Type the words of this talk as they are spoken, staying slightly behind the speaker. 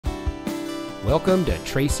Welcome to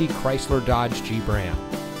Tracy Chrysler Dodge Jeep Ram.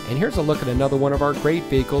 And here's a look at another one of our great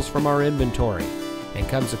vehicles from our inventory. And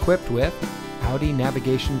comes equipped with Audi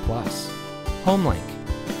Navigation Plus, HomeLink,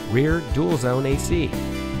 rear dual zone AC,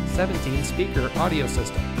 17-speaker audio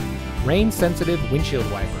system, rain-sensitive windshield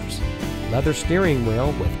wipers, leather steering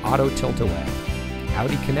wheel with auto tilt-away,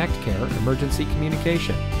 Audi Connect Care emergency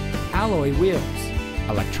communication, alloy wheels,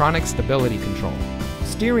 electronic stability control,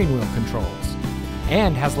 steering wheel controls,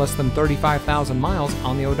 and has less than 35,000 miles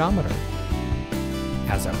on the odometer.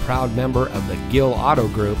 As a proud member of the Gill Auto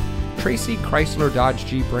Group, Tracy Chrysler Dodge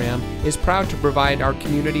Jeep Ram is proud to provide our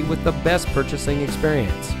community with the best purchasing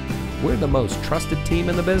experience. We're the most trusted team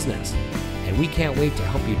in the business, and we can't wait to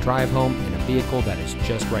help you drive home in a vehicle that is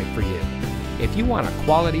just right for you. If you want a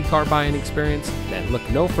quality car buying experience, then look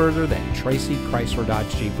no further than Tracy Chrysler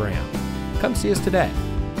Dodge Jeep Ram. Come see us today.